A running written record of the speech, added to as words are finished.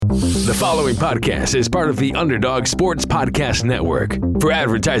The following podcast is part of the Underdog Sports Podcast Network. For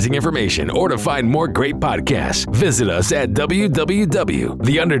advertising information or to find more great podcasts, visit us at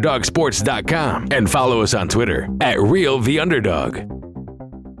www.theunderdogsports.com and follow us on Twitter at RealTheUnderdog.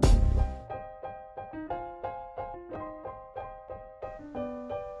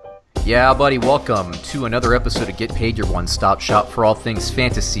 Yeah, buddy, welcome to another episode of Get Paid, your one-stop shop for all things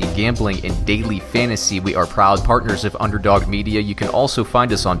fantasy, gambling, and daily fantasy. We are proud partners of Underdog Media. You can also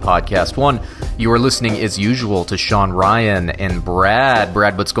find us on Podcast One. You are listening, as usual, to Sean Ryan and Brad.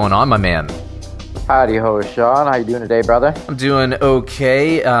 Brad, what's going on, my man? Howdy ho, Sean. How you doing today, brother? I'm doing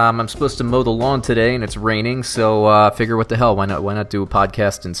okay. I'm supposed to mow the lawn today, and it's raining, so figure what the hell, why not do a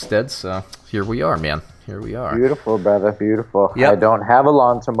podcast instead? So here we are, man. Here we are. Beautiful, brother. Beautiful. Yep. I don't have a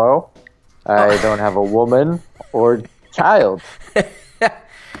lawn to mow. I don't have a woman or child. So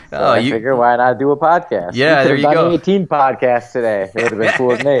I figure, why not do a podcast? Yeah, there you go. 18 podcasts today. It would have been cool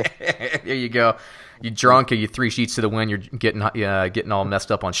with me. There you go. You drunk, or you 3 sheets to the wind, you're getting all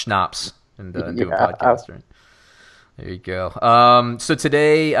messed up on schnapps and doing a podcast, right? There you go. So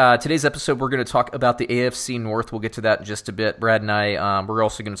today's episode, we're going to talk about the AFC North. We'll get to that in just a bit. Brad and I, we're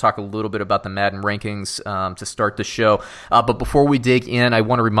also going to talk a little bit about the Madden rankings to start the show. But before we dig in, I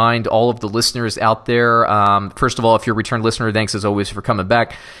want to remind all of the listeners out there. First of all, if you're a return listener, thanks as always for coming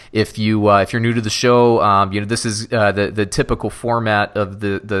back. If you're new to the show, this is the typical format of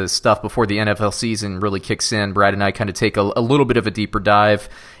the stuff before the NFL season really kicks in. Brad and I kind of take a little bit of a deeper dive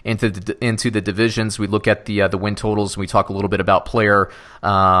into the divisions. We look at the win totals, and we talk a little bit about player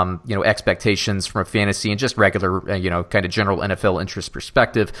expectations from a fantasy and just regular kind of general NFL interest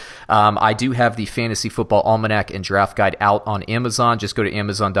perspective. I do have the Fantasy Football Almanac and Draft Guide out on Amazon. Just go to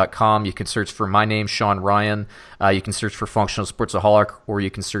Amazon.com. You can search for my name, Sean Ryan. You can search for Functional Sportsaholic, or you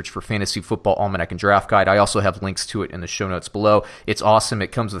can search for Fantasy Football Almanac and Draft Guide. I also have links to it in the show notes below. It's awesome.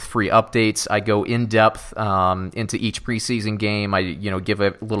 It comes with free updates. I go in depth into each preseason game. I give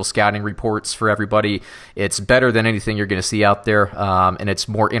a little scouting reports for everybody. It's better than anything you're going to see out there, and it's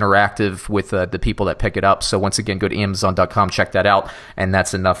more interactive with the people that pick it up. So once again, go to Amazon.com, check that out, and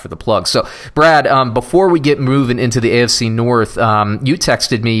that's enough for the plug. So Brad, before we get moving into the AFC North, you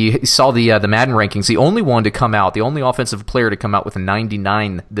texted me, you saw the Madden rankings. The only one to come out, the only offensive player to come out with a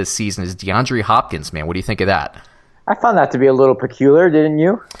 99 this season is DeAndre Hopkins, man. What do you think of that? I found that to be a little peculiar, didn't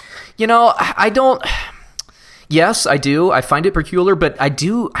you? I don't... Yes, I do. I find it peculiar, but I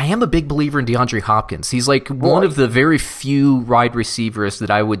am a big believer in DeAndre Hopkins. He's like one of the very few wide receivers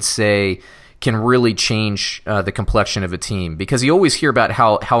that I would say can really change the complexion of a team, because you always hear about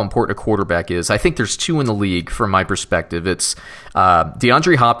how important a quarterback is. I think there's two in the league from my perspective. It's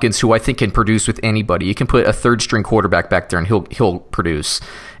DeAndre Hopkins, who I think can produce with anybody. You can put a third-string quarterback back there, and he'll produce.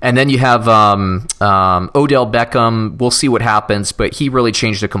 And then you have Odell Beckham. We'll see what happens, but he really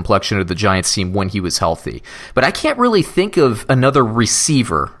changed the complexion of the Giants team when he was healthy. But I can't really think of another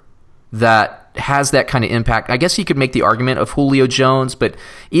receiver that has that kind of impact. I guess you could make the argument of Julio Jones, but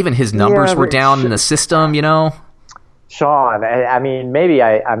even his numbers were down in the system, Sean, I mean, maybe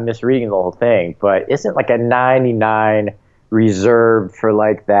I'm misreading the whole thing, but isn't like a 99 reserved for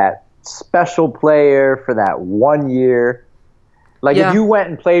like that special player for that 1 year? Like if you went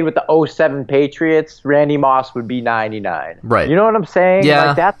and played with the 07 Patriots, Randy Moss would be 99. Right. You know what I'm saying? Yeah.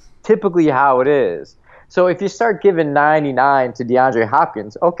 Like that's typically how it is. So if you start giving 99 to DeAndre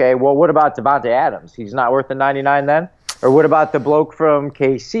Hopkins, okay, well, what about Devontae Adams? He's not worth the 99 then? Or what about the bloke from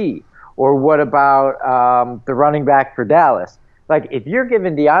KC? Or what about the running back for Dallas? Like, if you're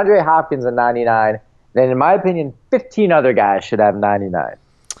giving DeAndre Hopkins a 99, then in my opinion, 15 other guys should have 99.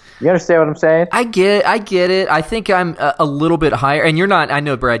 You understand what I'm saying? I get it. I think I'm a little bit higher. And you're not, I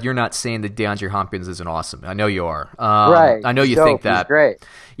know, Brad, you're not saying that DeAndre Hopkins isn't awesome. I know you are. Right. I know you think that. He's great.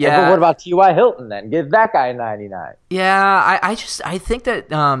 Yeah. But what about T.Y. Hilton then? Give that guy a 99. Yeah, I think that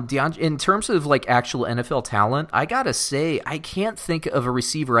DeAndre, in terms of like actual NFL talent, I gotta say I can't think of a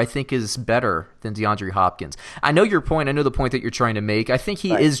receiver I think is better than DeAndre Hopkins. I know your point. I know the point that you're trying to make. I think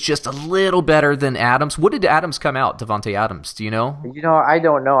he is just a little better than Adams. What did Adams come out? Devontae Adams? Do you know? I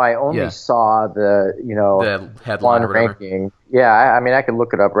don't know. I only saw the headline or whatever. Ranking. Yeah, I mean, I can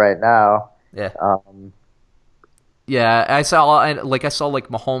look it up right now. Yeah. Yeah, I saw like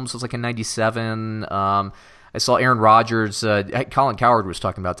Mahomes was like a 97. I saw Aaron Rodgers. Colin Cowherd was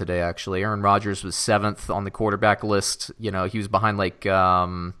talking about today, actually. Aaron Rodgers was 7th on the quarterback list. He was behind like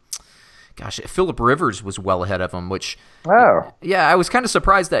Phillip Rivers was well ahead of him, which I was kind of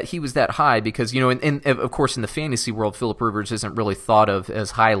surprised that he was that high because, of course, in the fantasy world, Phillip Rivers isn't really thought of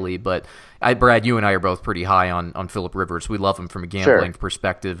as highly, but Brad, you and I are both pretty high on Phillip Rivers. We love him from a gambling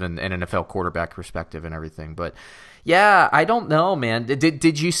perspective and NFL quarterback perspective and everything. But Yeah, I don't know, man.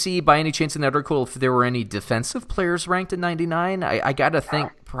 Did you see by any chance in the article if there were any defensive players ranked at 99? I got to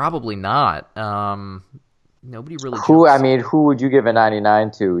think probably not. Nobody really. Who would you give a 99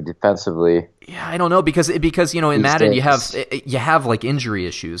 to defensively? Yeah, I don't know because in Madden you have like injury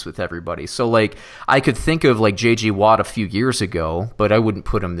issues with everybody. So like I could think of like J.J. Watt a few years ago, but I wouldn't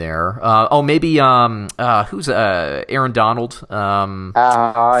put him there. Maybe who's Aaron Donald for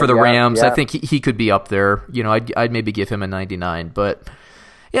the Rams. Yeah. I think he could be up there. I'd maybe give him a 99, but.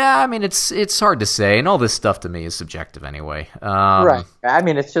 Yeah, I mean, it's hard to say, and all this stuff to me is subjective anyway. Right. I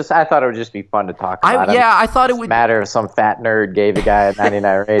mean, it's just I thought it would just be fun to talk about. I thought it would matter if some fat nerd gave the guy a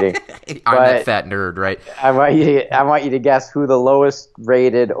 99 rating. I'm that fat nerd, right? I want you to guess who the lowest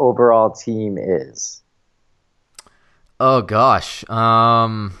rated overall team is. Oh gosh.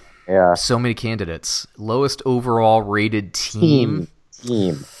 Yeah. So many candidates. Lowest overall rated team.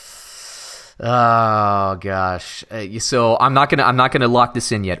 Oh gosh, so I'm not gonna lock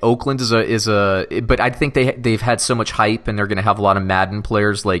this in yet. Oakland is a, but I think they've had so much hype, and they're gonna have a lot of Madden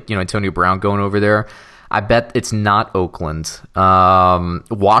players like Antonio Brown going over there. I bet it's not Oakland.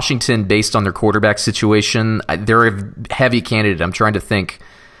 Washington, based on their quarterback situation, they're a heavy candidate. I'm trying to think.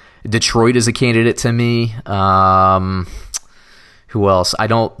 Detroit is a candidate to me. Who else? I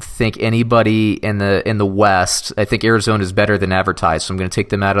don't think anybody in the West. I think Arizona is better than advertised, so I'm going to take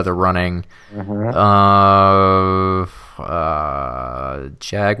them out of the running.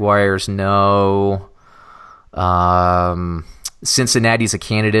 Jaguars, no. Cincinnati's a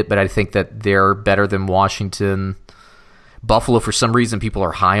candidate, but I think that they're better than Washington. Buffalo, for some reason, people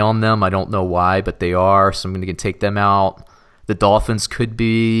are high on them. I don't know why, but they are, so I'm going to take them out. The Dolphins could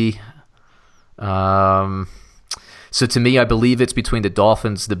be. So to me, I believe it's between the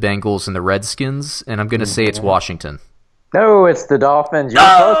Dolphins, the Bengals, and the Redskins, and I'm going to say it's Washington. No, it's the Dolphins. You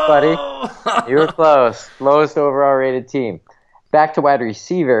were close, buddy. You were close. Lowest overall rated team. Back to wide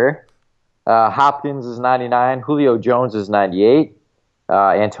receiver. Hopkins is 99. Julio Jones is 98.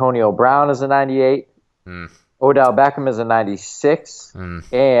 Antonio Brown is a 98. Odell Beckham is a 96.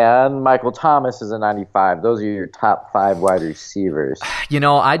 And Michael Thomas is a 95. Those are your top 5 wide receivers.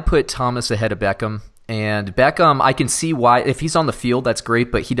 I'd put Thomas ahead of Beckham. And Beckham, I can see why. If he's on the field, that's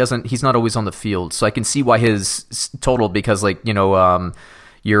great, but he's not always on the field. So I can see why his total, because your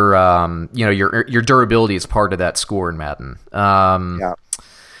durability is part of that score in Madden.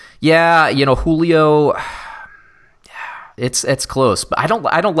 Julio, it's close, but I don't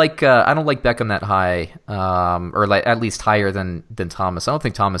like Beckham that high, or like at least higher than Thomas. I don't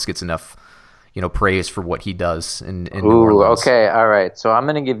think Thomas gets enough, praise for what he does in New Orleans. Okay, all right. So I'm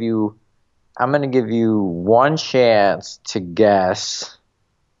gonna give you one chance to guess.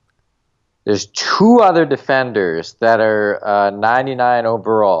 There's 2 other defenders that are 99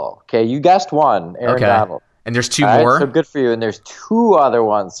 overall. Okay, you guessed one, Aaron Donald. And there's 2 more? So good for you. And there's 2 other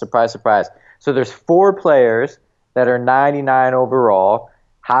ones. Surprise, surprise. So there's 4 players that are 99 overall.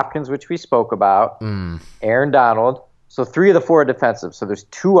 Hopkins, which we spoke about. Aaron Donald. So 3 of the 4 are defensive. So there's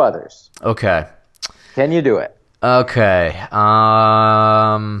 2 others. Okay. Can you do it? Okay.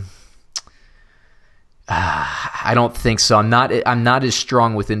 I don't think so. I'm not as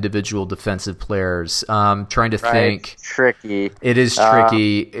strong with individual defensive players. Trying to think. It's tricky. It is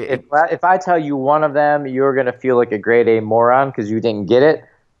tricky. If I tell you one of them, you're going to feel like a grade A moron because you didn't get it.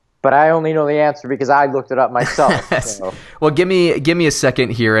 But I only know the answer because I looked it up myself. So. Well, give me a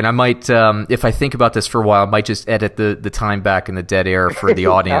second here, and I might, if I think about this for a while, I might just edit the time back in the dead air for the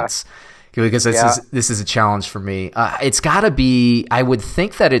audience. Because this is a challenge for me. It's got to be. I would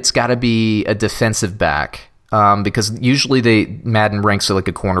think that it's got to be a defensive back, because usually Madden ranks like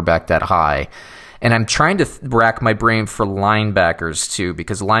a cornerback that high, and I'm trying to rack my brain for linebackers too,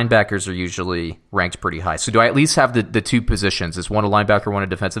 because linebackers are usually ranked pretty high. So do I at least have the 2 positions? Is one a linebacker, one a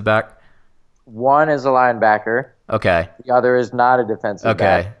defensive back? One is a linebacker. Okay. The other is not a defensive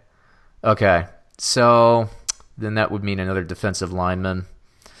back. Okay. So then that would mean another defensive lineman.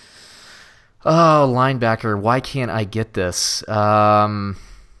 Oh, linebacker. Why can't I get this? Khalil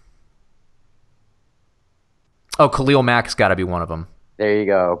Mack's got to be one of them. There you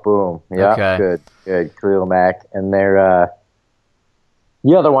go. Boom. Yeah. Okay. Good. Khalil Mack. And the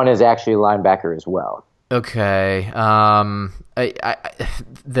other one is actually a linebacker as well. Okay.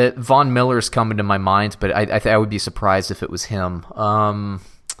 The Von Miller's coming to my mind, but I would be surprised if it was him.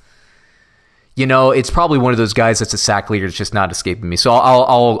 It's probably one of those guys that's a sack leader that's just not escaping me. So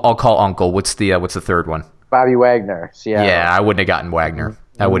I'll call Uncle. What's the third one? Bobby Wagner. Seattle. Yeah, I wouldn't have gotten Wagner.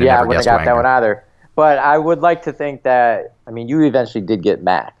 I would have never guessed Wagner. That one either. But I would like to think that, you eventually did get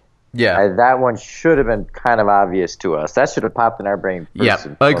Mack. Yeah. That one should have been kind of obvious to us. That should have popped in our brain first.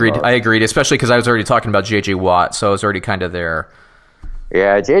 Yeah, I agreed, especially because I was already talking about J.J. Watt, so I was already kind of there.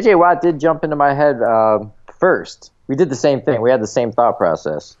 Yeah, J.J. Watt did jump into my head first. We did the same thing. We had the same thought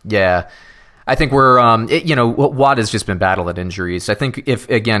process. Yeah. I think Watt has just been battling injuries. I think he's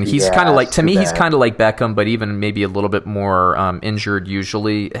kind of like, to me, he's kind of like Beckham, but even maybe a little bit more injured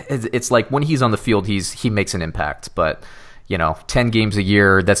usually. It's like when he's on the field, he makes an impact, but 10 games a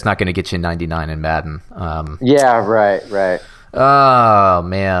year, that's not going to get you 99 in Madden. Yeah, right. Oh,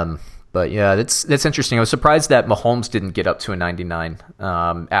 man. But yeah, that's interesting. I was surprised that Mahomes didn't get up to a 99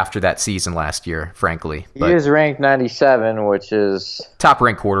 after that season last year, frankly. He is ranked 97, which is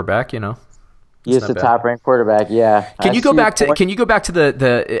top-ranked quarterback, He is the top-ranked quarterback. Yeah. Can you go back to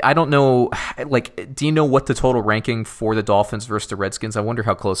the I don't know, like, do you know what the total ranking for the Dolphins versus the Redskins? I wonder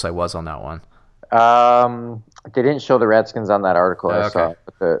how close I was on that one. They didn't show the Redskins on that article I saw.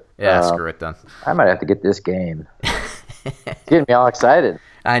 Screw it then. I might have to get this game. It's getting me all excited.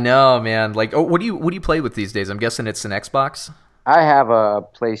 I know, man. Like, what do you play with these days? I'm guessing it's an Xbox. I have a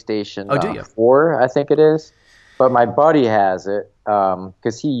PlayStation 4, I think it is, but my buddy has it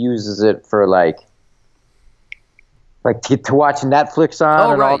because he uses it for like to watch Netflix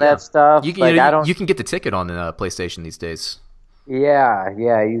on all that stuff. You can get the ticket on the PlayStation these days. Yeah, he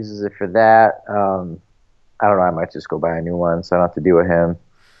uses it for that. I don't know. I might just go buy a new one, so I don't have to deal with him.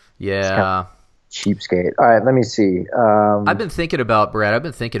 Yeah. Cheapskate. All right, let me see. I've been thinking about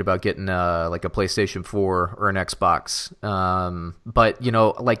getting like a PlayStation 4 or an Xbox. But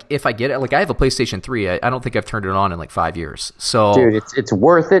if I get it, like I have a PlayStation 3. I don't think I've turned it on in like 5 years. So dude, it's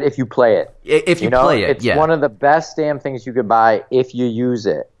worth it if you play it. If you play it, it's one of the best damn things you could buy if you use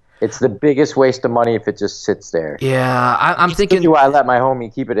it. It's the biggest waste of money if it just sits there. Yeah, I'm thinking. Why I let my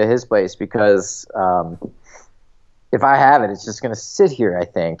homie keep it at his place because if I have it, it's just gonna sit here. I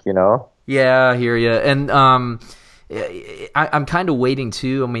think Yeah, I hear you. And I'm kind of waiting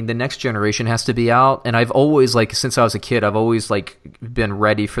too. I mean, the next generation has to be out, and I've always since I was a kid, I've always been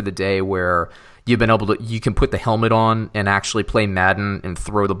ready for the day where you can put the helmet on and actually play Madden and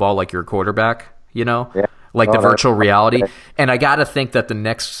throw the ball like you're a quarterback. Yeah. The virtual reality. And I got to think that the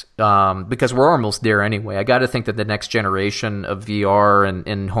next, because we're almost there anyway, I got to think that the next generation of VR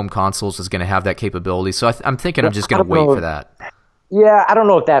and home consoles is going to have that capability. So I'm thinking I'm just going to wait for that. Yeah, I don't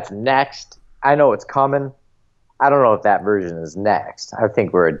know if that's next. I know it's coming. I don't know if that version is next. I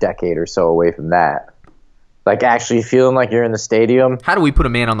think we're a decade or so away from that. Like actually feeling like you're in the stadium. How do we put a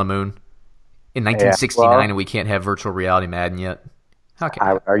man on the moon in 1969 and we can't have virtual reality Madden yet?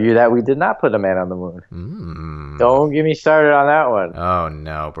 I would argue that we did not put a man on the moon. Don't get me started on that one. Oh,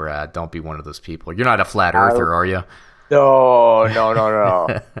 no, Brad. Don't be one of those people. You're not a flat earther, are you? No.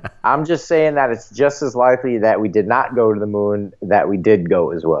 I'm just saying that it's just as likely that we did not go to the moon that we did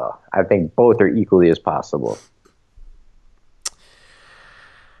go as well. I think both are equally as possible.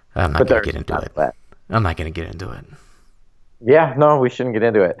 I'm not going to get into it. I'm not going to get into it. Yeah, no, we shouldn't get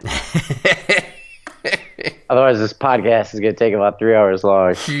into it. Otherwise, this podcast is going to take about 3 hours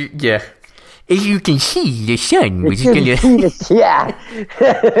long. Yeah. As you can see, the sun was going to... Yeah.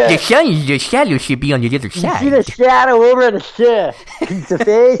 The shadow should be on the other side. You see the shadow over the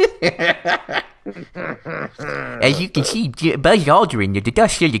face? As you can see, Buzz Aldrin, the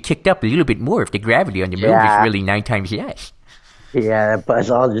dust should have kicked up a little bit more if the gravity on the moon was really 9 times less. Yeah, that Buzz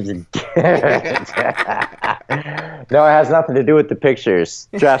Aldrin's No, it has nothing to do with the pictures.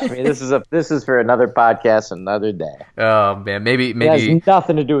 Trust me, this is for another podcast another day. Oh man, maybe it has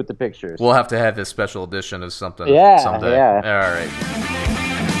nothing to do with the pictures. We'll have to have this special edition of something. Someday. Yeah. All right.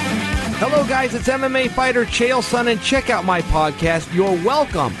 Hello, guys. It's MMA fighter Chael Sonnen. Check out my podcast, You're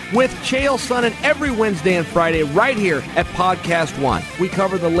Welcome, with Chael Sonnen every Wednesday and Friday right here at Podcast One. We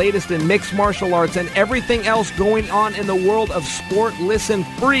cover the latest in mixed martial arts and everything else going on in the world of sport. Listen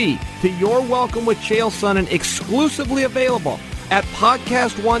free to You're Welcome with Chael Sonnen, exclusively available at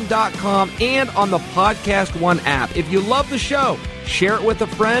podcastone.com and on the Podcast One app. If you love the show, share it with a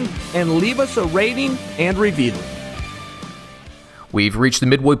friend and leave us a rating and review. We've reached the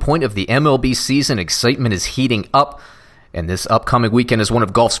midway point of the MLB season. Excitement is heating up, and this upcoming weekend is one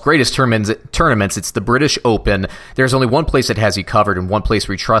of golf's greatest tournaments. It's the British Open. There's only one place that has you covered and one place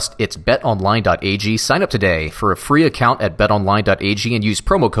we trust. It's betonline.ag. Sign up today for a free account at betonline.ag and use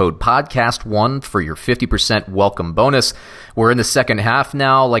promo code PODCAST1 for your 50% welcome bonus. We're in the second half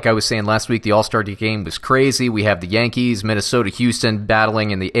now. Like I was saying last week, the All-Star game was crazy. We have the Yankees, Minnesota, Houston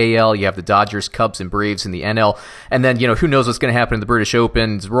battling in the AL. You have the Dodgers, Cubs, and Braves in the NL. And then, who knows what's going to happen in the British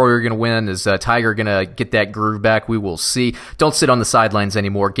Open. Is Rory going to win? Is Tiger going to get that groove back? We will see. Don't sit on the sidelines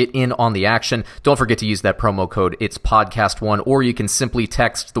anymore. Get in on the action. Don't forget to use that promo code. It's Podcast1, or you can simply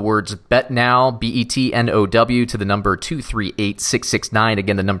text the words BETNOW, BETNOW, to the number 238-669.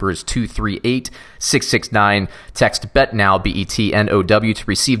 Again, the number is 238-669. Text BETNOW, BETNOW, to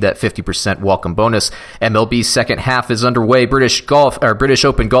receive that 50% welcome bonus. MLB's second half is underway. British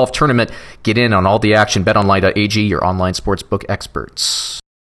Open Golf Tournament. Get in on all the action. BetOnline.ag, your online sportsbook experts.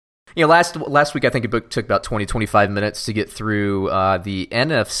 Last week I think it took about 25 minutes to get through the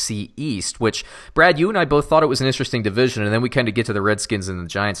NFC East, which, Brad, you and I both thought it was an interesting division, and then we kind of get to the Redskins and the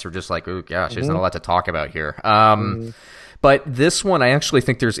Giants. We're just like, oh gosh, there's not a lot to talk about here. But this one, I actually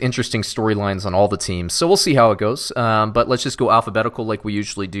think there's interesting storylines on all the teams, so we'll see how it goes. But let's just go alphabetical like we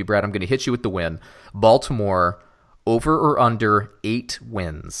usually do, Brad. I'm going to hit you with the win. Baltimore, over or under 8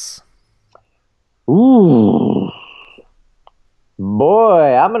 wins? Ooh.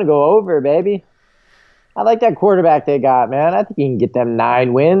 Boy, I'm going to go over, baby. I like that quarterback they got, man. I think he can get them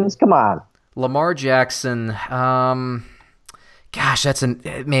 9 wins. Come on. Lamar Jackson, gosh,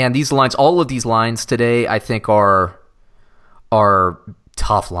 these lines, all of these lines today, I think are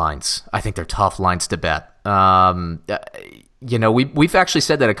tough lines. I think they're tough lines to bet. We've actually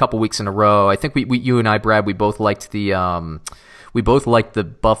said that a couple weeks in a row. I think you and I, Brad, we both liked the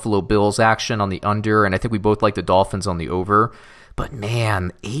Buffalo Bills action on the under, and I think we both liked the Dolphins on the over. But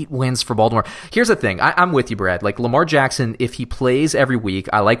man, 8 wins for Baltimore. Here's the thing. I'm with you, Brad. Like Lamar Jackson, if he plays every week,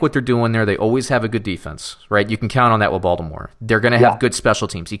 I like what they're doing there. They always have a good defense, right? You can count on that with Baltimore. They're going to have good special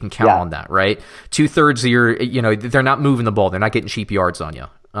teams. You can count on that, right? 2/3 of your, they're not moving the ball. They're not getting cheap yards on you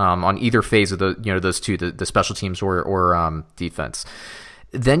on either phase of those two, the special teams or defense.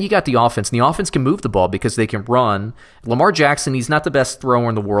 Then you got the offense, and the offense can move the ball because they can run. Lamar Jackson, he's not the best thrower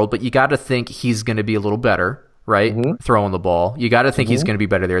in the world, but you got to think he's going to be a little better, right? Throwing the ball. You got to think he's going to be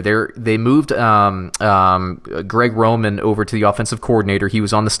better there. They moved Greg Roman over to the offensive coordinator. He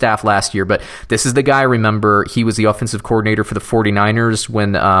was on the staff last year, but this is the guy, remember, he was the offensive coordinator for the 49ers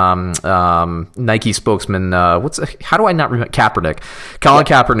when Nike spokesman, how do I not remember? Kaepernick. Colin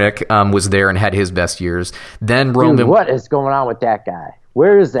Kaepernick was there and had his best years. Then Roman. Dude, what is going on with that guy?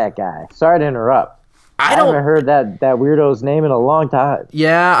 Where is that guy? Sorry to interrupt. I haven't heard that weirdo's name in a long time.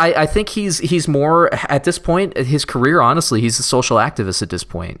 Yeah, I think he's more, at this point, his career, honestly, he's a social activist at this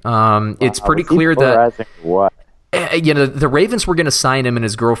point. It's pretty clear that... What? The Ravens were going to sign him, and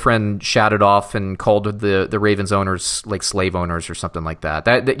his girlfriend shouted off and called the Ravens owners like slave owners or something like that.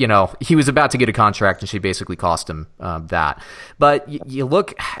 That he was about to get a contract, and she basically cost him that. But you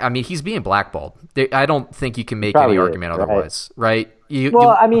look, I mean, he's being blackballed. I don't think you can make any argument otherwise, right? He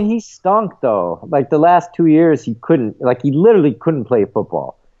stunk though. Like the last 2 years, he literally couldn't play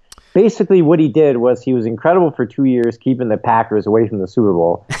football. Basically, what he did was he was incredible for 2 years, keeping the Packers away from the Super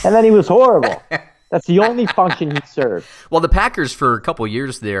Bowl, and then he was horrible. That's the only function he served. Well, the Packers for a couple of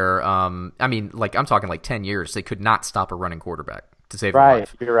years there, I'm talking like 10 years, they could not stop a running quarterback to save their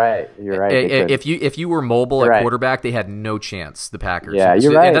life. You're right. If you were mobile at quarterback, they had no chance, the Packers. Yeah,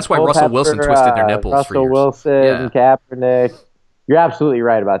 you're right. And that's why Russell Wilson twisted their nipples for years. Russell Wilson, Kaepernick. You're absolutely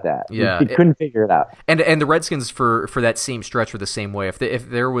right about that. Yeah, he couldn't figure it out. And the Redskins for that same stretch were the same way. If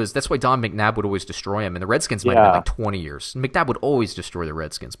there was, that's why Don McNabb would always destroy him. And the Redskins might have been like 20 years. McNabb would always destroy the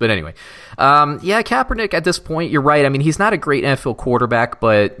Redskins. But anyway, Kaepernick at this point, you're right. I mean, he's not a great NFL quarterback,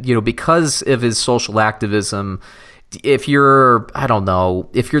 but because of his social activism. If you're, I don't know,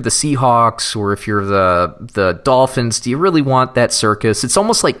 if you're the Seahawks or if you're the Dolphins, do you really want that circus? It's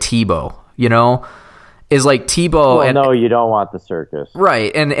almost like Tebow, is like Tebow. Well, no, you don't want the circus,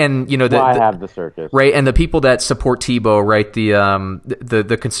 right? And I have the circus, right? And the people that support Tebow, right?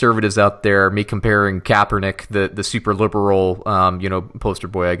 The conservatives out there, me comparing Kaepernick, the super liberal, poster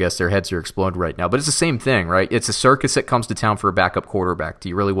boy. I guess their heads are exploding right now, but it's the same thing, right? It's a circus that comes to town for a backup quarterback. Do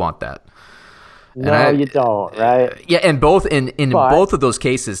you really want that? No, you don't, right? Yeah, and both in both of those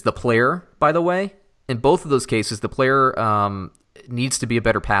cases, the player, by the way, in both of those cases, the player needs to be a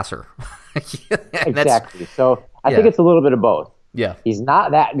better passer. Exactly. So I think it's a little bit of both. Yeah, he's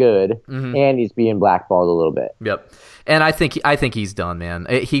not that good, and he's being blackballed a little bit. Yep. And I think he's done, man.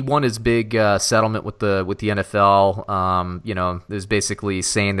 He won his big settlement with the NFL. It was basically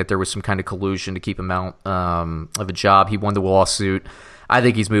saying that there was some kind of collusion to keep him out of a job. He won the lawsuit. I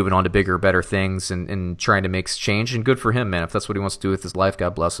think he's moving on to bigger, better things and trying to make change. And good for him, man. If that's what he wants to do with his life,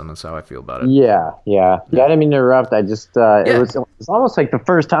 God bless him. That's how I feel about it. Yeah. I didn't mean to interrupt. I just it was almost like the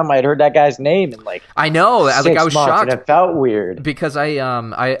first time I'd heard that guy's name in like I know. I was shocked. And it felt weird because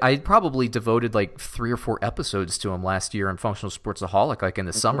I probably devoted like 3 or 4 episodes to him last year on Functional Sportsaholic, like in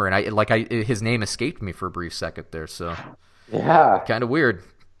the summer, and his name escaped me for a brief second there. So yeah, kind of weird.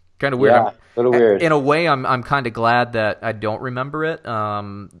 Yeah, a little weird. In a way, I'm kind of glad that I don't remember it.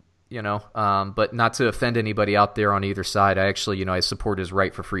 But not to offend anybody out there on either side. I actually, I support his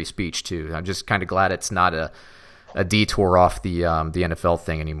right for free speech too. I'm just kind of glad it's not a detour off the NFL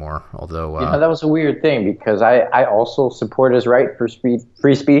thing anymore. Although that was a weird thing because I also support his right for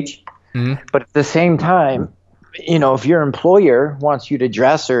free speech, but at the same time, if your employer wants you to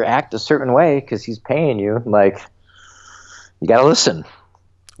dress or act a certain way because he's paying you, like you gotta listen.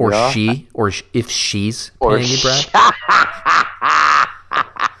 Or if she's paying you, Brad.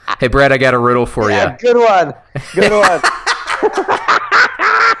 Hey, Brad, I got a riddle for you. Good one.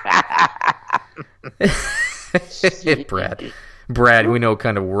 Brad, we know what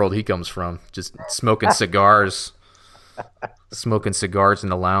kind of world he comes from. Just smoking cigars in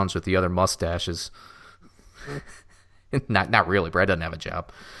the lounge with the other mustaches. Not really. Brad doesn't have a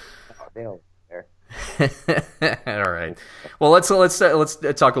job. Oh, they don't care. All right. Well, let's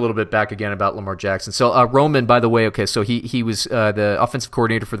talk a little bit back again about Lamar Jackson. So Roman, by the way, okay, so he was the offensive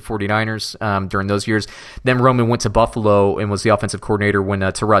coordinator for the 49ers during those years. Then Roman went to Buffalo and was the offensive coordinator when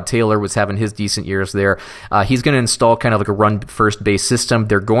Tyrod Taylor was having his decent years there. He's going to install kind of like a run-first base system.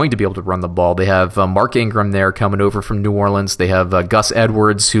 They're going to be able to run the ball. They have Mark Ingram there coming over from New Orleans. They have Gus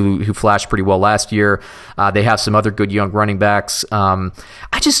Edwards, who flashed pretty well last year. They have some other good young running backs. I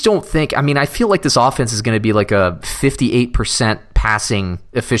just don't think – I feel like this offense is going to be like a 58% passing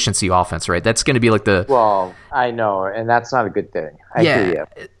efficiency offense, right? That's going to be like the... Well, I know, and that's not a good thing. I hear you.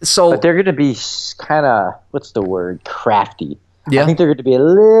 So, but they're going to be kind of, what's the word, crafty. Yeah. I think they're going to be a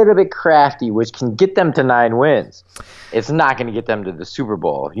little bit crafty, which can get them to 9 wins. It's not going to get them to the Super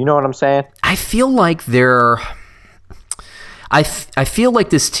Bowl. You know what I'm saying? I feel like I feel like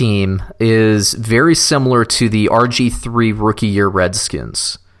this team is very similar to the RG3 rookie year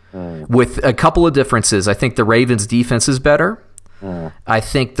Redskins. With a couple of differences. I think the Ravens' defense is better. I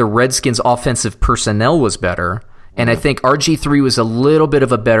think the Redskins' offensive personnel was better. And I think RG3 was a little bit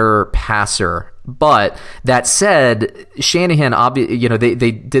of a better passer. But that said, Shanahan,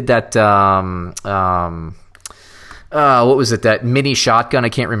 they did that... what was it? That mini shotgun? I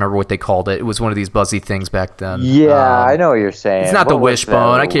can't remember what they called it. It was one of these buzzy things back then. Yeah, I know what you're saying. It's not the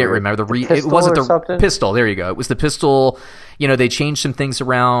wishbone. I can't remember. It wasn't the pistol. There you go. It was the pistol. They changed some things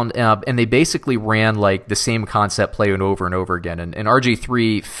around, and they basically ran like the same concept play over and over again. And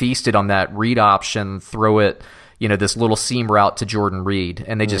RG3 feasted on that read option, throw it, this little seam route to Jordan Reed,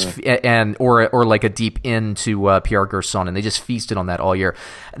 and they just or like a deep into Pierre Garçon, and they just feasted on that all year.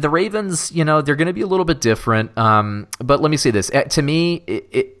 The Ravens, they're going to be a little bit different. But let me say this: to me,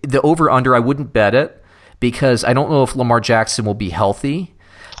 the over under, I wouldn't bet it because I don't know if Lamar Jackson will be healthy.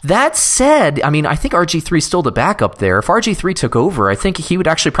 That said, I think RG3 is still the backup there. If RG3 took over, I think he would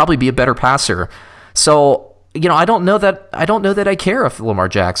actually probably be a better passer. So, I don't know that I care if Lamar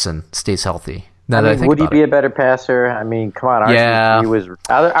Jackson stays healthy. Would he be a better passer? Come on.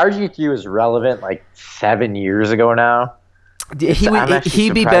 RG3 was relevant like 7 years ago now.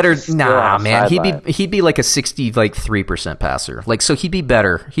 He'd be better. Nah, man. He'd be like a 63% passer. So he'd be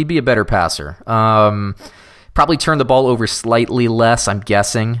better. He'd be a better passer. Probably turn the ball over slightly less, I'm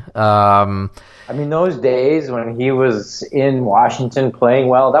guessing. Those days when he was in Washington playing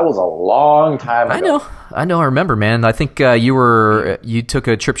well, that was a long time ago. I know. I remember, man. I think you took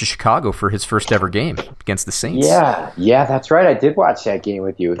a trip to Chicago for his first ever game against the Saints. Yeah, that's right. I did watch that game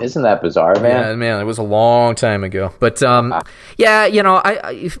with you. Isn't that bizarre, man? Yeah, man. It was a long time ago. But I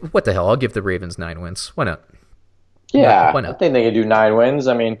what the hell? I'll give the Ravens 9 wins. Why not? Yeah, why not? I think they can do 9 wins.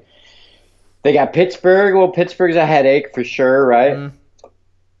 They got Pittsburgh. Well, Pittsburgh's a headache for sure, right?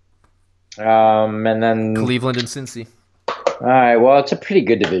 And then Cleveland and Cincy. All right. Well, it's a pretty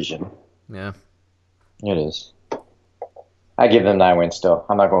good division. Yeah, it is. I give them 9 wins still.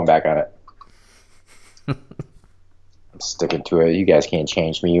 I'm not going back on it. I'm sticking to it. You guys can't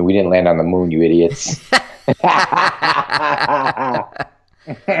change me. We didn't land on the moon, you idiots. Boy,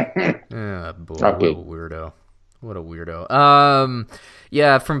 okay. What a weirdo.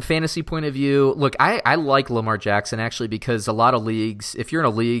 Yeah, from fantasy point of view, look, I like Lamar Jackson actually because a lot of leagues, if you're in a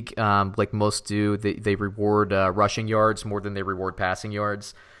league like most do, they reward rushing yards more than they reward passing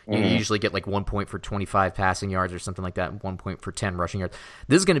yards. You usually get like 1 point for 25 passing yards or something like that, and 1 point for 10 rushing yards.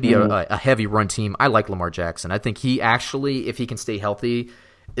 This is going to be a heavy run team. I like Lamar Jackson. I think he actually, if he can stay healthy,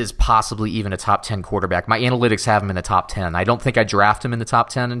 is possibly even a top 10 quarterback. My analytics have him in the top 10. I don't think I draft him in the top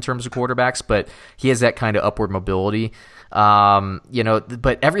 10 in terms of quarterbacks, but he has that kind of upward mobility.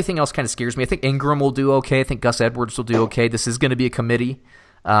 But everything else kind of scares me. I think Ingram will do okay. I think Gus Edwards will do okay. This is going to be a committee.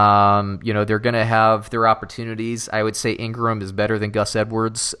 They're going to have their opportunities. I would say Ingram is better than Gus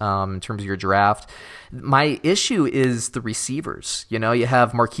Edwards in terms of your draft. My issue is the receivers. You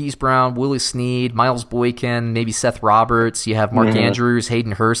have Marquise Brown, Willie Snead, Miles Boykin, maybe Seth Roberts. You have Mark Andrews,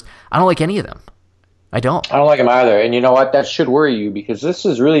 Hayden Hurst. I don't like any of them. I don't like them either. And you know what? That should worry you because this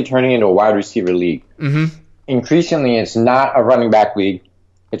is really turning into a wide receiver league. Increasingly, it's not a running back league.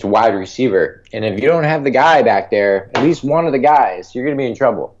 It's wide receiver. And if you don't have the guy back there, at least one of the guys, you're going to be in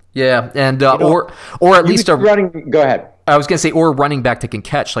trouble. Yeah, and or at least a running. Go ahead. I was going to say, or a running back that can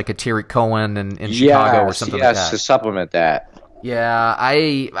catch like a Terry Cohen in Chicago or something like that. To supplement that. Yeah,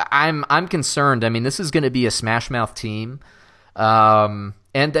 I'm concerned. I mean, this is going to be a smash mouth team, and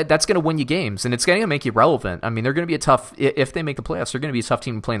that's going to win you games, and it's going to make you relevant. I mean, they're going to be a tough if they make the playoffs. They're going to be a tough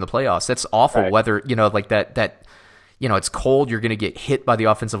team to play in the playoffs. That's awful. Right. Whether like that. It's cold. You're going to get hit by the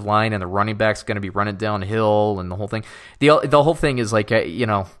offensive line, and the running back's going to be running downhill, and the whole thing. The whole thing is like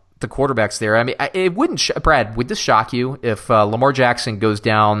the quarterback's there. I mean, it wouldn't. Brad, would this shock you if Lamar Jackson goes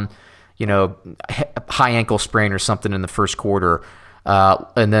down, high ankle sprain or something in the first quarter,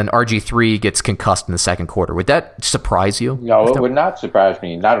 and then RG3 gets concussed in the second quarter? Would that surprise you? No, it would not surprise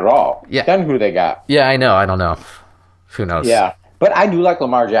me. Not at all. Yeah. Then who they got? Yeah, I know. I don't know. Who knows? Yeah, but I do like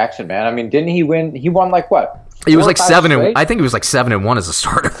Lamar Jackson, man. I mean, didn't he win? He won like what? He was like 7-1. I think he was like 7-1 as a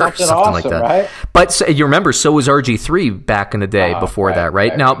starter or something awesome, like that. Right? But you remember, so was RG3 back in the day before that,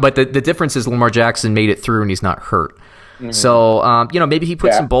 right? Now, but the difference is Lamar Jackson made it through and he's not hurt. So, maybe he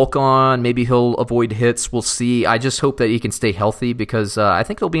puts some bulk on. Maybe he'll avoid hits. We'll see. I just hope that he can stay healthy because I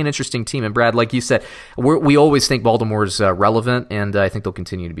think it'll be an interesting team. And Brad, like you said, we always think Baltimore's relevant, and I think they'll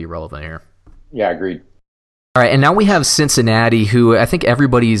continue to be relevant here. Yeah, agreed. All right, and now we have Cincinnati, who I think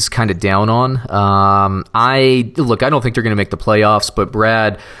everybody's kind of down on. I don't think they're going to make the playoffs, but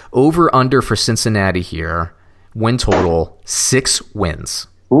Brad, over/under for Cincinnati here, win total 6 wins.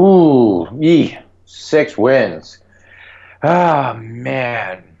 Ooh, 6 wins. Oh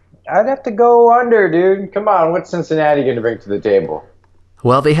man, I'd have to go under, dude. Come on, what's Cincinnati going to bring to the table?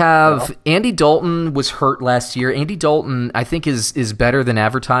 Well, they have Andy Dalton was hurt last year. Andy Dalton, I think, is better than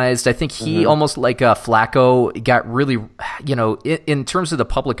advertised. I think he almost like Flacco got really, in terms of the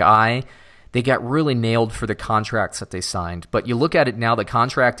public eye, they got really nailed for the contracts that they signed. But you look at it now, the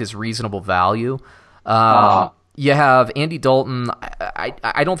contract is reasonable value. You have Andy Dalton.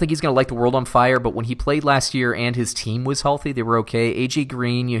 I don't think he's going to light the world on fire, but when he played last year and his team was healthy, they were okay. A.J.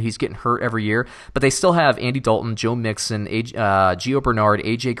 Green, he's getting hurt every year, but they still have Andy Dalton, Joe Mixon, Gio Bernard,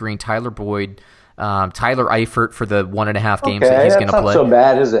 A.J. Green, Tyler Boyd, Tyler Eifert for the 1.5 games that he's going to play. That's not so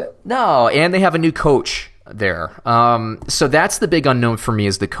bad, is it? No, and they have a new coach there. So that's the big unknown for me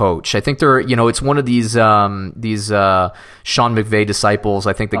is the coach. I think they're, it's one of these Sean McVay disciples.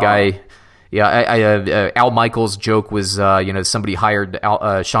 I think the guy... Yeah, Al Michaels' joke was, somebody hired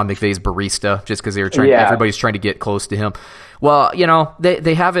Sean McVay's barista just because they were everybody's trying to get close to him. Well,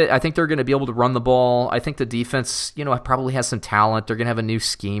 they have it. I think they're going to be able to run the ball. I think the defense, probably has some talent. They're going to have a new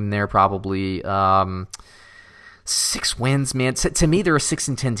scheme there probably. 6 wins, man. To me, they're a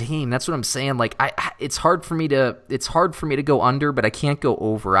 6-10 team. That's what I'm saying. Like, it's hard for me to go under, but I can't go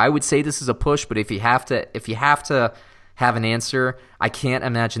over. I would say this is a push, but if you have to have an answer, I can't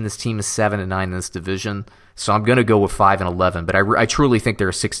imagine this team is 7-9 in this division, so I'm going to go with 5-11. But I truly think they're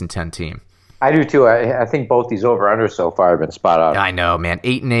a 6-10 team. I do too. I think both these over/unders so far have been spot on. I know, man.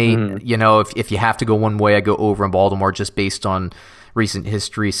 8-8. If you have to go one way, I go over in Baltimore just based on recent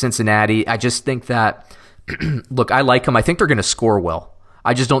history. Cincinnati, I just think that. Look, I like them. I think they're going to score well.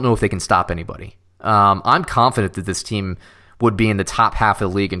 I just don't know if they can stop anybody. I'm confident that this team would be in the top half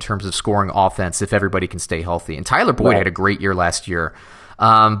of the league in terms of scoring offense if everybody can stay healthy. And Tyler Boyd had a great year last year.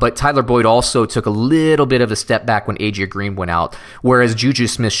 But Tyler Boyd also took a little bit of a step back when A.J. Green went out, whereas Juju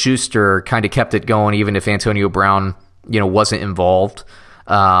Smith-Schuster kind of kept it going even if Antonio Brown, wasn't involved,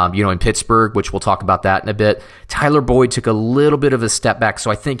 in Pittsburgh, which we'll talk about that in a bit. Tyler Boyd took a little bit of a step back,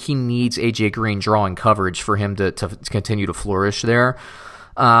 so I think he needs A.J. Green drawing coverage for him to continue to flourish there.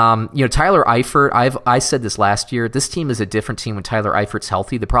 Tyler Eifert, I said this last year, this team is a different team when Tyler Eifert's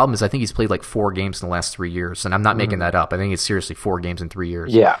healthy. The problem is I think he's played like 4 games in the last 3 years, and I'm not making that up. I think it's seriously 4 games in 3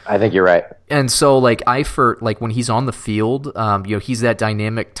 years. Yeah, I think you're right. And so, like, Eifert, like, when he's on the field, he's that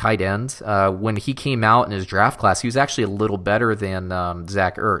dynamic tight end. When he came out in his draft class, he was actually a little better than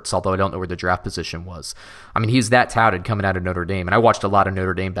Zach Ertz, although I don't know where the draft position was. I mean, he's that touted coming out of Notre Dame, and I watched a lot of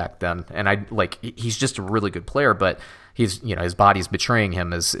Notre Dame back then, and he's just a really good player, but he's, his body's betraying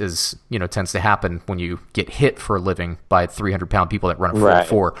him, as tends to happen when you get hit for a living by 300-pound people that run a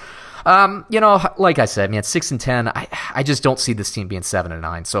 4.4. Like I said, man, 6-10. I just don't see this team being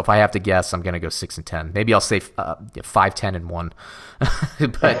 7-9. So if I have to guess, I'm going to go 6-10. Maybe I'll say 5-10-1.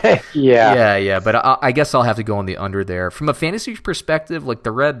 But yeah. But I guess I'll have to go on the under there. From a fantasy perspective, like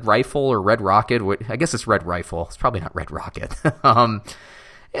the Red Rifle or Red Rocket, I guess it's Red Rifle. It's probably not Red Rocket.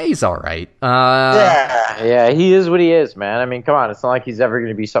 Yeah, he's all right. Yeah, he is what he is, man. I mean, come on. It's not like he's ever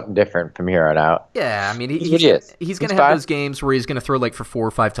going to be something different from here on out. Yeah, I mean, he's going to have those games where he's going to throw like for 4 or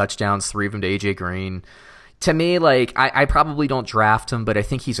 5 touchdowns, 3 of them to AJ Green. To me, like, I probably don't draft him, but I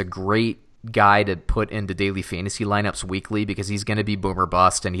think he's a great guy to put into daily fantasy lineups weekly because he's going to be boom or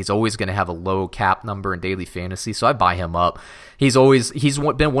bust, and he's always going to have a low cap number in daily fantasy. So I buy him up. He's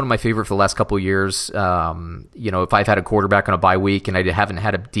been one of my favorite for the last couple of years. If I've had a quarterback on a bye week and I haven't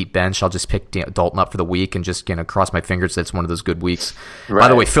had a deep bench, I'll just pick Dalton up for the week and just cross my fingers that's one of those good weeks. Right. By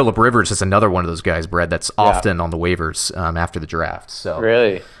the way, Phillip Rivers is another one of those guys, Brad, that's often on the waivers after the draft. So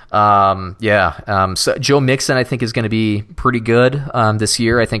really. So Joe Mixon, I think, is going to be pretty good this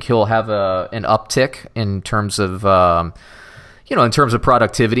year. I think he'll have an uptick in terms of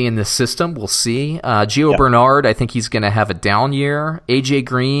productivity in this system. We'll see. Gio Bernard, I think he's going to have a down year. AJ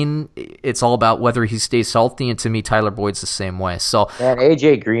Green, it's all about whether he stays healthy, and to me, Tyler Boyd's the same way. So, man,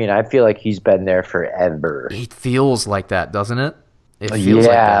 AJ Green, I feel like he's been there forever. It feels like that, doesn't it? It feels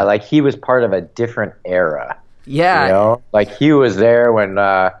like that. Like he was part of a different era. Yeah, like he was there when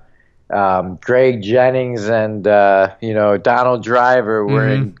Greg Jennings and Donald Driver were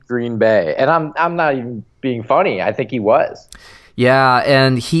in Green Bay, and I'm not even being funny. I think he was. Yeah,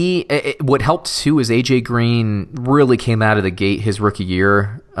 and what helped too is AJ Green really came out of the gate his rookie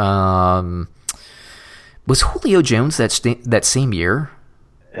year. Was Julio Jones that same year?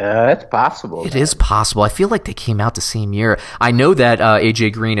 It's possible. It is possible. I feel like they came out the same year. I know that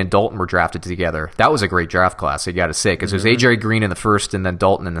AJ Green and Dalton were drafted together. That was a great draft class, I got to say, because it was AJ Green in the first and then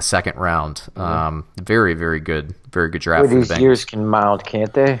Dalton in the second round. Very, very good. Very good draft. These years can mount,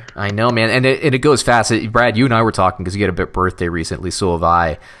 can't they? I know, man. And it goes fast. Brad, you and I were talking because you had a birthday recently, so have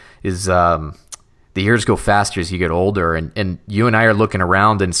I. The years go faster as you get older, and you and I are looking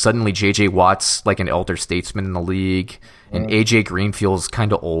around, and suddenly J.J. Watt's like an elder statesman in the league, and A.J. Green feels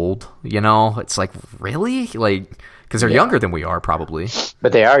kind of old, It's like, really? Like, because they're younger than we are, probably.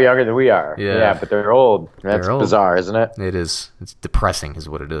 But they are younger than we are. Yeah, but they're old. That's bizarre, isn't it? It is. It's depressing is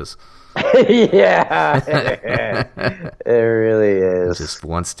what it is. Yeah. It really is. Just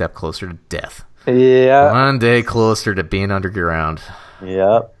one step closer to death. Yeah. One day closer to being underground.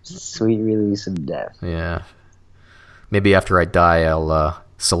 Yep. Sweet release of death. Yeah. Maybe after I die, I'll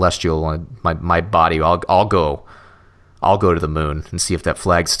celestial my body. I'll go to the moon and see if that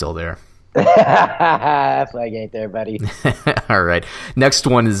flag's still there. That flag ain't there, buddy. All right. Next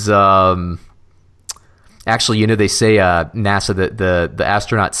one is actually, they say NASA the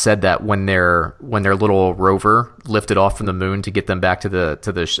astronauts said that when their little rover lifted off from the moon to get them back to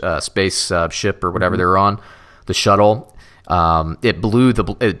the space ship or whatever they're on, the shuttle. It blew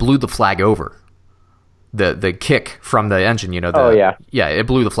the flag over. The kick from the engine, it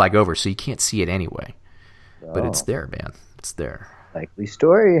blew the flag over, so you can't see it anyway. But it's there, man. It's there. Likely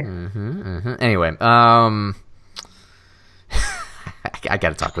story. Anyway, I got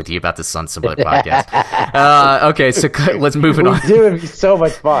to talk with you about this on some other podcast. Okay, so let's move it on. It would be so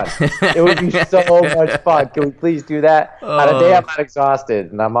much fun. It would be so much fun. Can we please do that? On a day I'm not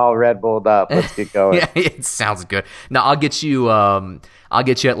exhausted and I'm all Red Bulled up. Let's get going. Yeah, it sounds good. Now I'll get you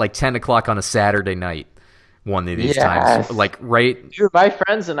at like 10 o'clock on a Saturday night. One of these times, like right. Dude, my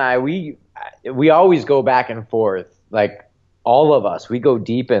friends and I, we always go back and forth. Like all of us, we go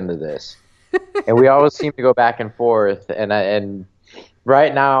deep into this, and we always seem to go back and forth. And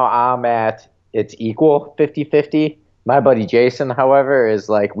right now, I'm at it's equal 50-50. My buddy Jason, however, is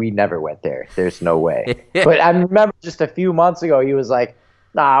like, we never went there. There's no way. But I remember just a few months ago, he was like,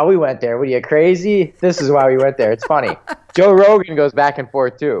 nah, we went there. What are you, crazy? This is why we went there. It's funny. Joe Rogan goes back and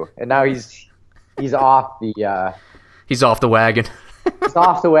forth too, and now he's off the he's off the wagon. He's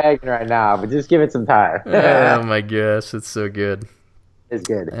off the wagon right now, but just give it some time. Oh my gosh, it's so good. It's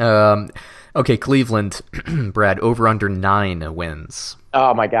good. Okay, Cleveland, Brad, over under 9 wins.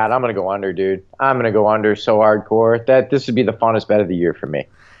 Oh my God, I'm gonna go under, dude. I'm gonna go under so hardcore that this would be the funnest bet of the year for me.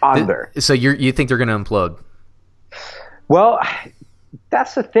 Under. So you think they're gonna implode? Well,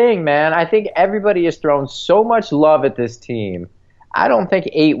 that's the thing, man. I think everybody has thrown so much love at this team. I don't think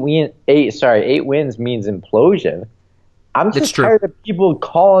 8 wins means implosion. I'm just tired of people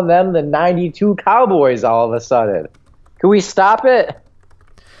calling them the 92 Cowboys all of a sudden. Can we stop it?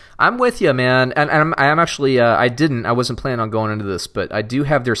 I'm with you, man. And I'm actually, I wasn't planning on going into this, but I do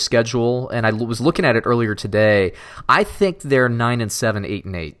have their schedule, and I was looking at it earlier today. I think they're 9-7,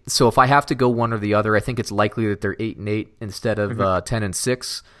 8-8. So if I have to go one or the other, I think it's likely that they're 8-8 instead of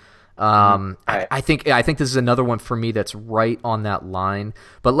 10-6. I think this is another one for me that's right on that line.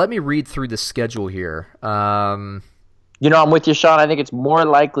 But let me read through the schedule here. I'm with you, Sean. I think it's more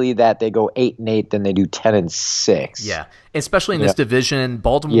likely that they go 8-8 than they do 10-6. Yeah, especially in this division,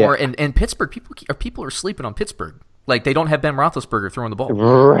 Baltimore and Pittsburgh. People are sleeping on Pittsburgh. Like they don't have Ben Roethlisberger throwing the ball.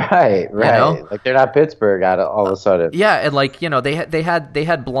 Right. You know? Like they're not Pittsburgh all of a sudden. Yeah, and they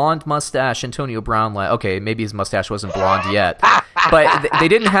had blonde mustache Antonio Brown. Okay, maybe his mustache wasn't blonde yet, but they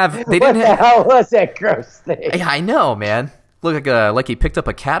didn't have. What the hell was that gross thing? Yeah, I know, man. Look like he picked up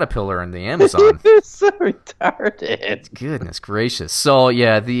a caterpillar in the Amazon. It's so retarded. Goodness gracious. So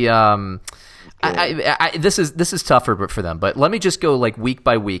yeah, this is tougher for them. But let me just go like week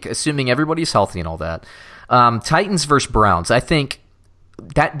by week, assuming everybody's healthy and all that. Titans versus Browns. I think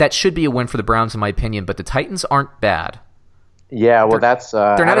that should be a win for the Browns in my opinion. But the Titans aren't bad. Yeah, well that's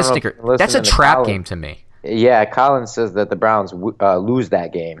they're not a stinker. That's a trap game to me. Yeah, Collins says that the Browns lose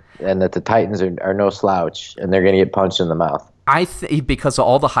that game and that the Titans are no slouch and they're going to get punched in the mouth. Because of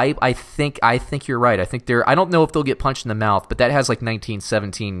all the hype, I think you're right. I think I don't know if they'll get punched in the mouth, but that has like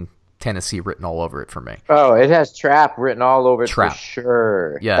 1917 Tennessee written all over it for me. Oh, it has trap written all over it for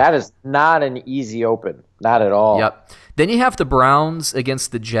sure. Yeah. That is not an easy open. Not at all. Yep. Then you have the Browns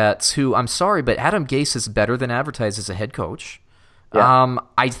against the Jets, who I'm sorry, but Adam Gase is better than advertised as a head coach. Yeah.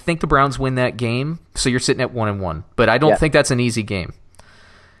 I think the Browns win that game, so you're sitting at 1-1. But I don't think that's an easy game.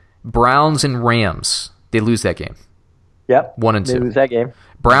 Browns and Rams, they lose that game. Yep. 1-2. They lose that game.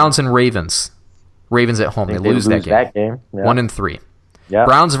 Browns and Ravens. Ravens at home. They lose that game. Yeah. 1-3. Yeah.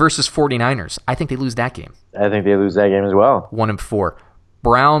 Browns versus 49ers. I think they lose that game. I think they lose that game as well. 1-4.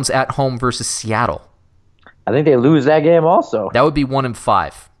 Browns at home versus Seattle. I think they lose that game also. That would be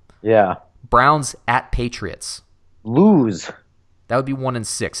 1-5. Yeah. Browns at Patriots. Lose. That would be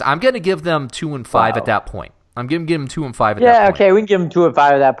 1-6. I'm going to give them 2-5 at that point. I'm going to give them 2-5 at that point. Yeah, okay, we can give them 2-5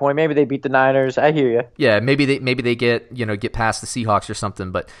 at that point. Maybe they beat the Niners. I hear you. Yeah, maybe they get past the Seahawks or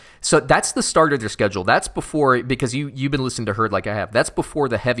something. But so that's the start of their schedule. That's before, because you've been listening to Herd like I have. That's before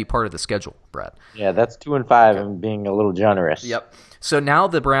the heavy part of the schedule, Brad. Yeah, that's 2-5 and being a little generous. Yep. So now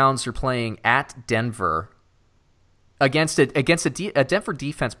the Browns are playing at Denver. Against a Denver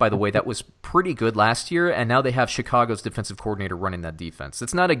defense, by the way, that was pretty good last year, and now they have Chicago's defensive coordinator running that defense.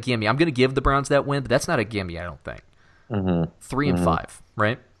 It's not a gimme. I'm going to give the Browns that win, but that's not a gimme, I don't think. 3-5,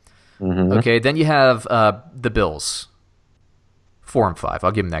 right? Mm-hmm. Okay, then you have the Bills. 4-5.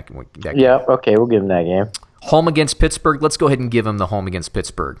 I'll give them that game. Yeah, okay, we'll give them that game. Home against Pittsburgh. Let's go ahead and give them the home against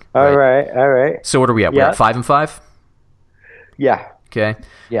Pittsburgh. All right. So what are we at? We're at 5-5? Yeah. Okay.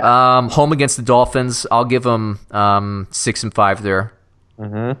 Yeah. Home against the Dolphins, I'll give them 6-5 there.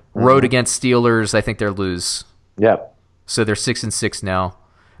 Road against Steelers, I think they're lose. Yep. So they're 6-6 now.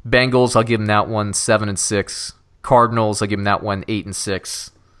 Bengals, I'll give them that one 7-6. Cardinals, I'll give them that one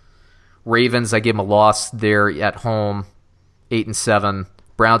 8-6. Ravens, I give them a loss there at home, 8-7.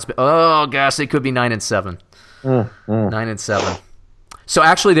 Browns, oh gosh, they could be 9-7. 9-7. So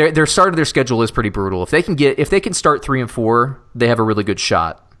actually, their start of their schedule is pretty brutal. If they can start 3-4, they have a really good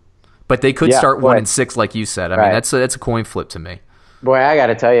shot. But they could start 1-6, like you said. I mean, that's a coin flip to me. Boy, I got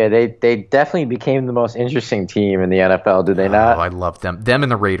to tell you, they definitely became the most interesting team in the NFL. Did they not? Oh, I love them. Them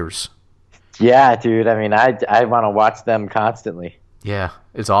and the Raiders. Yeah, dude. I mean, I want to watch them constantly. Yeah,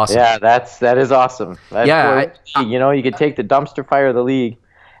 it's awesome. Yeah, that is awesome. You could take the dumpster fire of the league,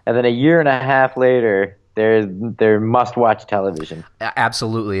 and then a year and a half later, they're must-watch television.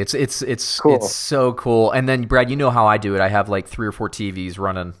 Absolutely, it's cool. It's so cool. And then, Brad, you know how I do it. I have like 3 or 4 TVs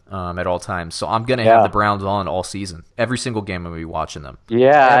running at all times, so I'm gonna have the Browns on all season. Every single game I'm gonna be watching them.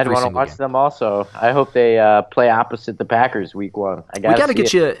 Yeah, I'd want to watch them also. I hope they play opposite the Packers week 1. We gotta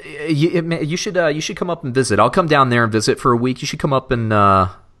get you. You should come up and visit. I'll come down there and visit for a week. You should come up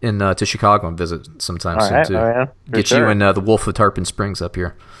to Chicago and visit sometime soon too. Right, get you and the Wolf of Tarpon Springs up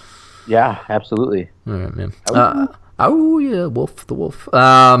here. Yeah, absolutely. All right, man. Yeah, the wolf.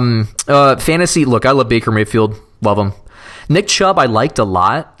 Fantasy, look, I love Baker Mayfield. Love him. Nick Chubb I liked a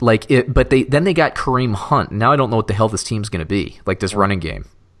lot, but then they got Kareem Hunt. Now I don't know what the hell this team's going to be, like this running game.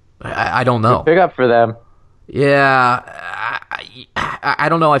 I don't know. Big up for them. Yeah, I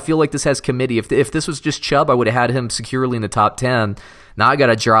don't know. I feel like this has committee. If this was just Chubb, I would have had him securely in the top 10. Now I got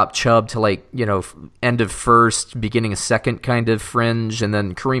to drop Chubb to end of first, beginning of second kind of fringe, and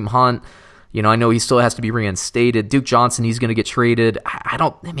then Kareem Hunt. I know he still has to be reinstated. Duke Johnson, he's going to get traded.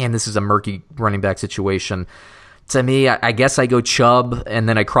 This is a murky running back situation. To me, I guess I go Chubb, and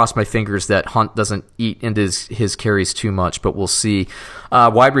then I cross my fingers that Hunt doesn't eat into his carries too much, but we'll see.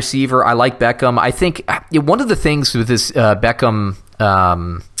 Wide receiver, I like Beckham. I think one of the things with this Beckham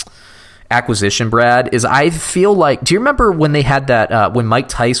acquisition, Brad, is I feel like, do you remember when they had that, when Mike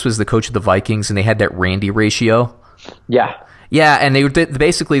Tice was the coach of the Vikings and they had that Randy ratio? Yeah. Yeah, and they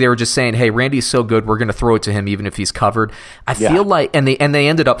were just saying, "Hey, Randy's so good, we're going to throw it to him even if he's covered." I feel like, and they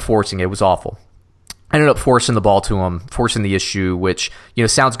ended up forcing it. It was awful. Ended up forcing the ball to him, forcing the issue, which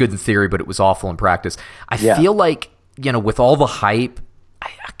sounds good in theory, but it was awful in practice. I feel like with all the hype,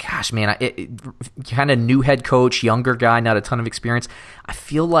 kind of new head coach, younger guy, not a ton of experience. I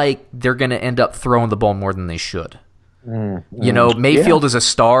feel like they're going to end up throwing the ball more than they should. Mayfield is a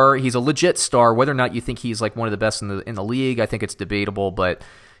star. He's a legit star. Whether or not you think he's like one of the best in the league, I think it's debatable, but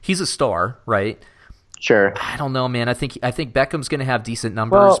he's a star, right? Sure. I don't know, man. I think Beckham's going to have decent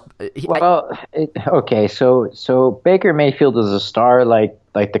numbers. Okay. So Baker Mayfield is a star, like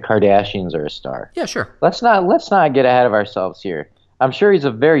the Kardashians are a star. Yeah, sure. Let's not get ahead of ourselves here. I'm sure he's a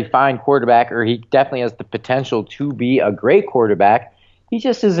very fine quarterback, or he definitely has the potential to be a great quarterback. He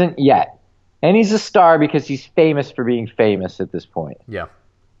just isn't yet. And he's a star because he's famous for being famous at this point. Yeah.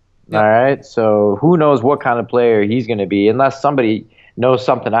 All right. So who knows what kind of player he's going to be, unless somebody knows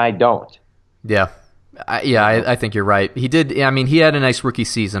something I don't. Yeah. I think you're right. He did. I mean, he had a nice rookie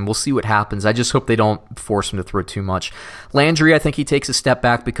season. We'll see what happens. I just hope they don't force him to throw too much. Landry, I think he takes a step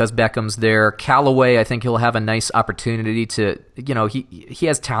back because Beckham's there. Callaway, I think he'll have a nice opportunity to, he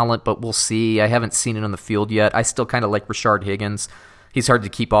has talent, but we'll see. I haven't seen it on the field yet. I still kind of like Rashard Higgins. He's hard to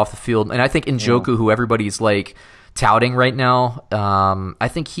keep off the field. And I think Njoku, who everybody's like touting right now, I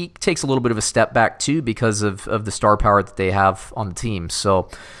think he takes a little bit of a step back too because of the star power that they have on the team. So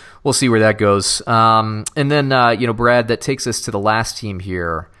we'll see where that goes. And then, Brad, that takes us to the last team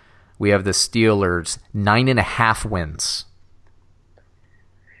here. We have the Steelers, 9.5 wins.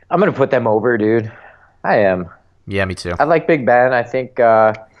 I'm going to put them over, dude. I am. Yeah, me too. I like Big Ben. I think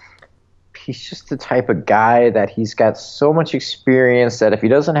he's just the type of guy that he's got so much experience that if he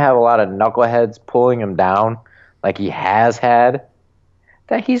doesn't have a lot of knuckleheads pulling him down like he has had,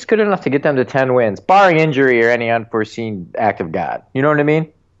 that he's good enough to get them to 10 wins, barring injury or any unforeseen act of God. You know what I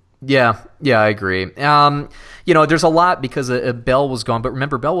mean? Yeah, I agree. There's a lot because Bell was gone, but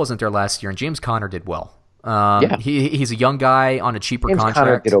remember, Bell wasn't there last year, and James Conner did well. He's a young guy on a cheaper contract.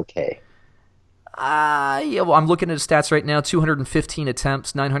 Conner did okay. I'm looking at his stats right now. 215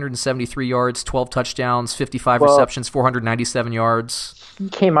 attempts, 973 yards, 12 touchdowns, 55 receptions, 497 yards. He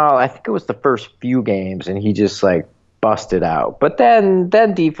came out, I think it was the first few games, and he just busted out. But then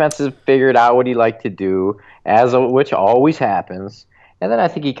defenses figured out what he liked to do, which always happens. And then I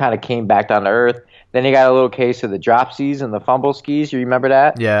think he kind of came back down to earth. Then he got a little case of the dropsies and the fumble skis. You remember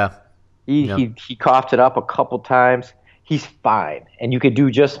that? Yeah. He coughed it up a couple times. He's fine, and you could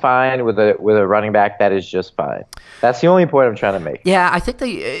do just fine with a running back that is just fine. That's the only point I'm trying to make. Yeah, I think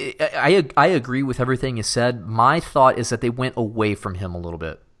I agree with everything you said. My thought is that they went away from him a little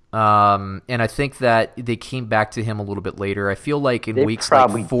bit, and I think that they came back to him a little bit later. I feel like in weeks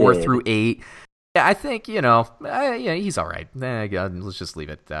 4 through 8. Yeah, I think, he's all right. Let's just leave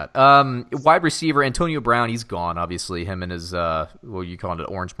it at that. Wide receiver, Antonio Brown, he's gone, obviously. Him and his, you call it,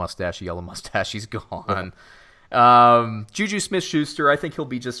 orange mustache, yellow mustache, he's gone. Juju Smith-Schuster, I think he'll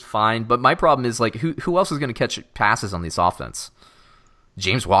be just fine. But my problem is, who else is going to catch passes on this offense?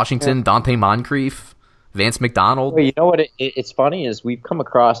 James Washington, Dante Moncrief, Vance McDonald? Well, you know what? It's funny is we've come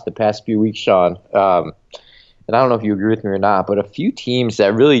across the past few weeks, Sean, and I don't know if you agree with me or not, but a few teams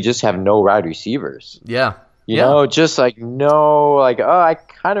that really just have no wide receivers. Yeah. You know, just I kind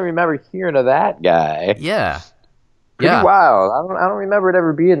of remember hearing of that guy. Yeah. Pretty wild. I don't remember it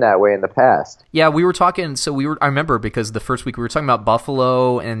ever being that way in the past. Yeah, we were talking. I remember because the first week we were talking about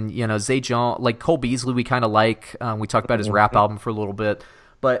Buffalo and Zay Jones, Cole Beasley. We kind of like. We talked about his rap album for a little bit,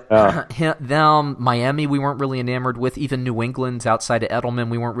 but them Miami we weren't really enamored with. Even New England outside of Edelman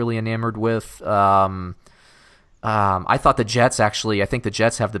we weren't really enamored with. I thought the Jets actually. I think the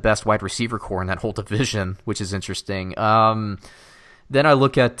Jets have the best wide receiver core in that whole division, which is interesting. Then I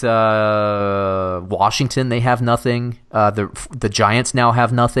look at Washington; they have nothing. The Giants now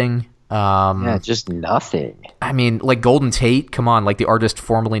have nothing. Just nothing. I mean, like Golden Tate, come on, like the artist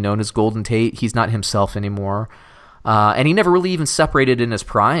formerly known as Golden Tate, he's not himself anymore. And he never really even separated in his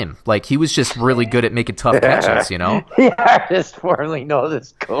prime. Like, he was just really good at making tough catches, you know? The artist formerly known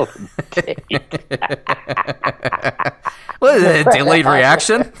as Golden Tate. What is it, delayed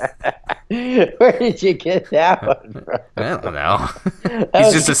reaction? Where did you get that one from? I don't know.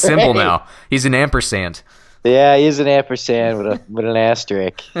 He's just a symbol now. He's an ampersand. Yeah, he's an ampersand with an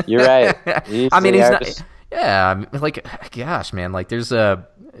asterisk. You're right. I mean, he's not. Yeah, like, gosh, man, like, there's a.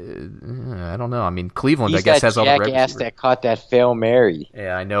 I don't know. I mean, Cleveland, I guess, has all the red jackass that caught that Fail Mary.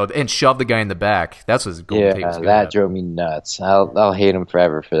 Yeah, I know, and shoved the guy in the back. That's what Golden Tate was good that at. drove me nuts. I'll hate him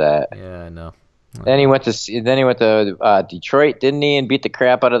forever for that. Yeah, I know. Then he went to Detroit, didn't he, and beat the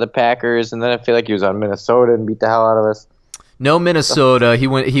crap out of the Packers. And then I feel like he was on Minnesota and beat the hell out of us. No Minnesota. He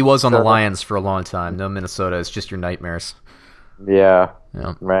was on the Lions for a long time. No Minnesota. It's just your nightmares. Yeah.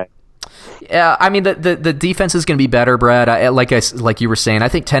 Yeah. Right. Yeah, I mean the defense is going to be better, Brad. Like you were saying, I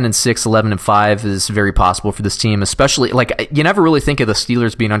think 10-6, 11-5 is very possible for this team. Especially, like, you never really think of the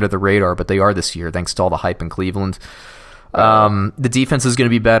Steelers being under the radar, but they are this year thanks to all the hype in Cleveland. The defense is going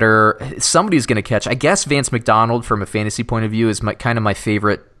to be better. Somebody's going to catch. I guess Vance McDonald, from a fantasy point of view, is kind of my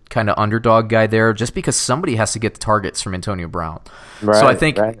favorite kind of underdog guy there, just because somebody has to get the targets from Antonio Brown. Right, so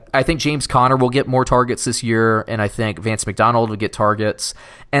I think James Conner will get more targets this year, and I think Vance McDonald will get targets.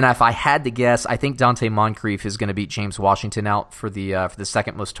 And if I had to guess, I think Dante Moncrief is going to beat James Washington out for the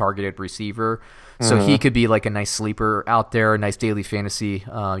second most targeted receiver. So he could be like a nice sleeper out there, a nice daily fantasy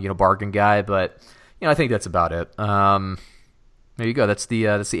bargain guy. But I think that's about it. There you go. That's the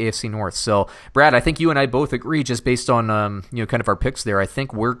AFC North. So, Brad, I think you and I both agree, just based on kind of our picks there. I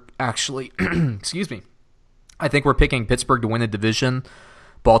think we're actually, excuse me, I think we're picking Pittsburgh to win the division,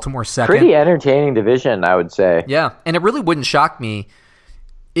 Baltimore second. Pretty entertaining division, I would say. Yeah, and it really wouldn't shock me.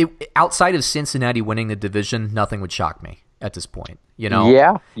 Outside of Cincinnati winning the division, nothing would shock me at this point.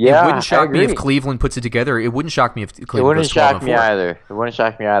 Yeah. It wouldn't shock me if Cleveland puts it together. It wouldn't shock me if Cleveland goes 12-4. It wouldn't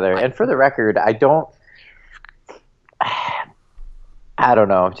shock me either. And for the record, I don't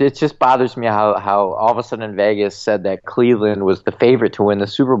know. It just bothers me how all of a sudden Vegas said that Cleveland was the favorite to win the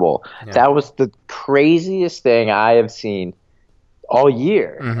Super Bowl. Yeah. That was the craziest thing I have seen all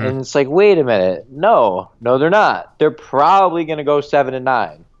year. Mm-hmm. And it's like, wait a minute. No, they're not. They're probably going to go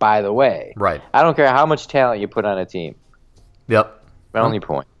 7-9, by the way. Right. I don't care how much talent you put on a team. Yep. My only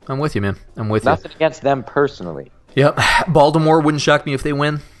point. I'm with you, man. Nothing against them personally. Yep. Baltimore wouldn't shock me if they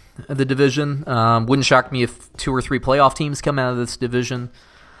win the division. Wouldn't shock me if 2 or 3 playoff teams come out of this division.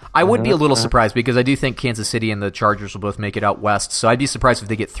 I would be a little surprised because I do think Kansas City and the Chargers will both make it out west. So I'd be surprised if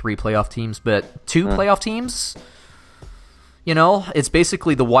they get 3 playoff teams, but 2 playoff teams, it's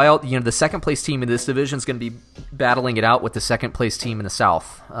basically the wild. The second place team in this division is going to be battling it out with the second place team in the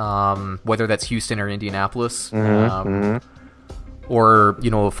South, whether that's Houston or Indianapolis. Or, a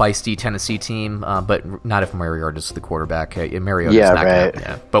feisty Tennessee team, but not if Mariota's the quarterback. Mariota's not going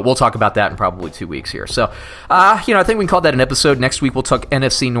to. But we'll talk about that in probably 2 weeks here. So, I think we can call that an episode. Next week, we'll talk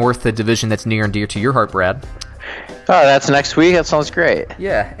NFC North, the division that's near and dear to your heart, Brad. Oh, that's next week? That sounds great.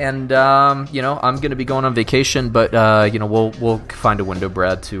 Yeah, and, I'm going to be going on vacation, but, we'll find a window,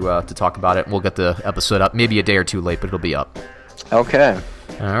 Brad, to talk about it. We'll get the episode up, maybe a day or 2 late, but it'll be up. Okay.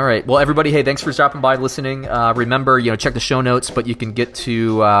 All right. Well, everybody, hey, thanks for stopping by, listening. Remember, check the show notes, but you can get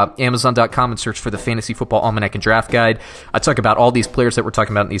to Amazon.com and search for the Fantasy Football Almanac and Draft Guide. I talk about all these players that we're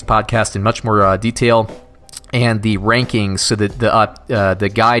talking about in these podcasts in much more detail, and the rankings. So that the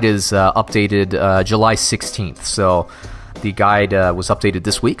guide is updated July 16th. So the guide was updated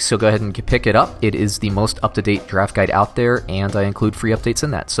this week, so go ahead and pick it up. It is the most up-to-date draft guide out there, and I include free updates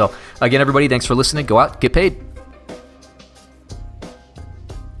in that. So, again, everybody, thanks for listening. Go out, get paid.